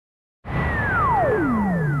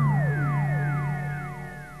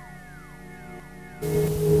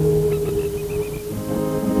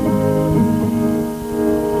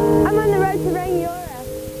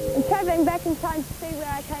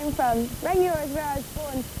is where I was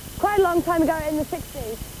born quite a long time ago in the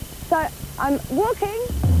 60s. So I'm walking.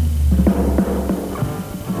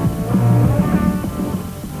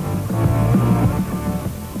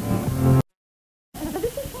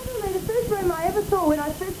 This is probably the first room I ever saw when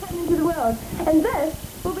I first came into the world. And this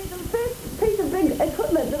will be the first piece of big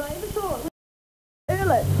equipment that I ever saw.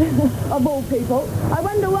 Urlich, of all people. I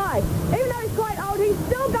wonder why. Even though he's quite old, he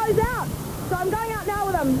still goes out. So I'm going out now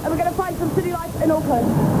with him, and we're going to find some city life in Auckland.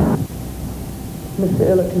 Mr.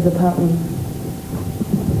 Urlich's apartment.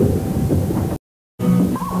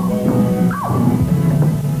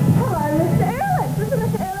 Hello, Mr. Urlich. This is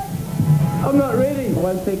Mr. Urlich. I'm not ready.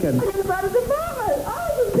 1 second. I'm inside his apartment. Oh,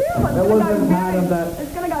 this is beautiful. That wasn't part of that.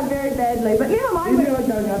 It's going to go very badly, but never mind. Do you know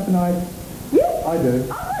going out tonight? Yes. I do.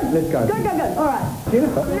 Oh, let's go. Go. All right.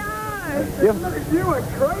 Jennifer? No. You are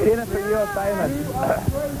crazy. Jennifer, you're famous. I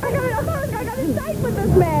thought I was going to go to date with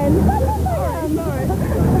this man. Sorry.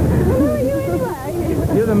 Who are you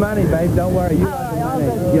anyway? You're the money, babe. Don't worry. You are the money.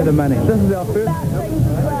 You're the money. This is our first.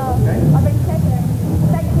 Well, I've been checking.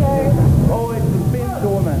 Thank you. Oh, it's the Ben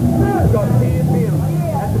Dorman. It's got TFM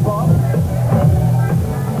at the bottom.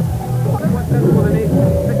 What's this for the next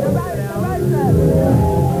 6 hours?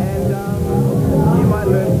 And you might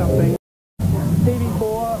learn something.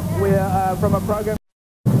 TV4, we're from a program.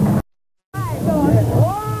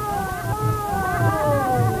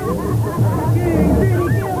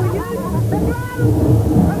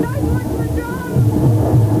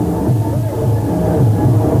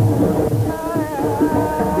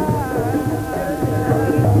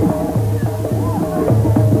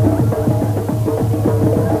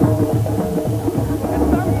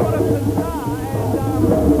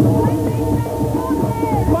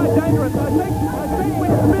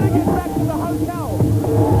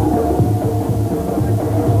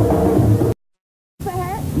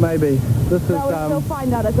 Maybe. This is we'll still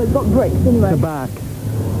find out. It's got bricks anyway. Tobacco.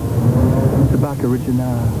 Tobacco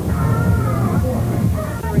original.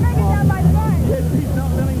 Yes, he's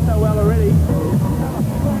not feeling so well already.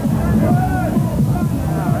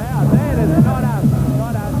 Wow, that is not us.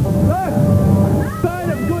 Not us. Look! Sign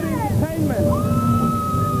of good entertainment.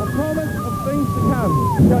 A promise of things to come.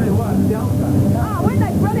 Tell you what, Delta. Oh, weren't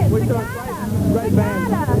they brilliant? We saw a great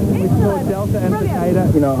band. We saw Delta and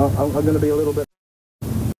Cicada. You know, I'm going to be a little bit.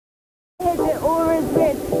 Their auras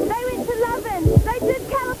red. They went to London. They did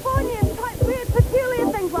California and type weird peculiar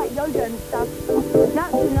things like yoga and stuff. Now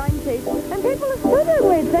it's the 90s. And people are still doing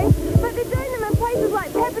weird things, but they're doing them in places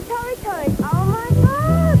like Papatorico. Oh my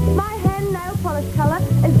god! My hand nail polish colour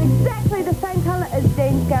is exactly the same colour as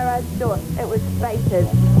Dean's garage door. It was fated.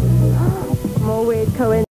 More weird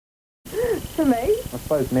coincidence. To me. I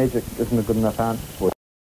suppose magic isn't a good enough answer for it.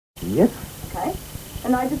 Yes. Okay.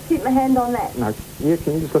 And I just keep my hand on that. No, yeah,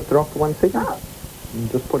 can you just lift it off for 1 second? Oh. And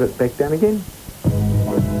just put it back down again.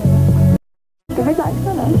 Give it like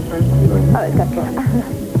that. Oh, it's got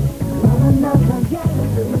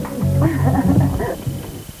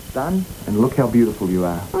Done, and look how beautiful you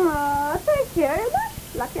are. Oh, thank you.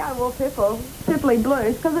 Lucky I wore purple. Purpley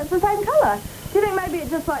blues, because it's the same colour. Do you think maybe it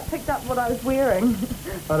just like picked up what I was wearing?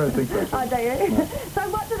 I don't think so. Oh, do you? No. So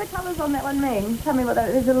what do the colours on that one mean? Tell me what that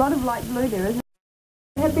is. There's a lot of light blue there, isn't there?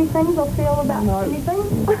 Happy things or feel about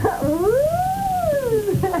anything?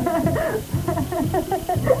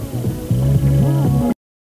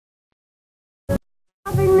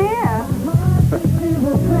 Nothing there.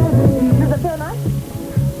 Does it feel nice?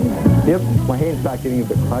 Yep, my hands start getting a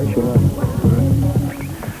bit close, you know.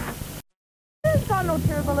 It's not all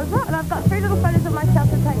terrible, is it? And I've got 3 little photos of myself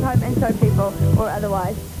to take home and show people, or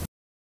otherwise.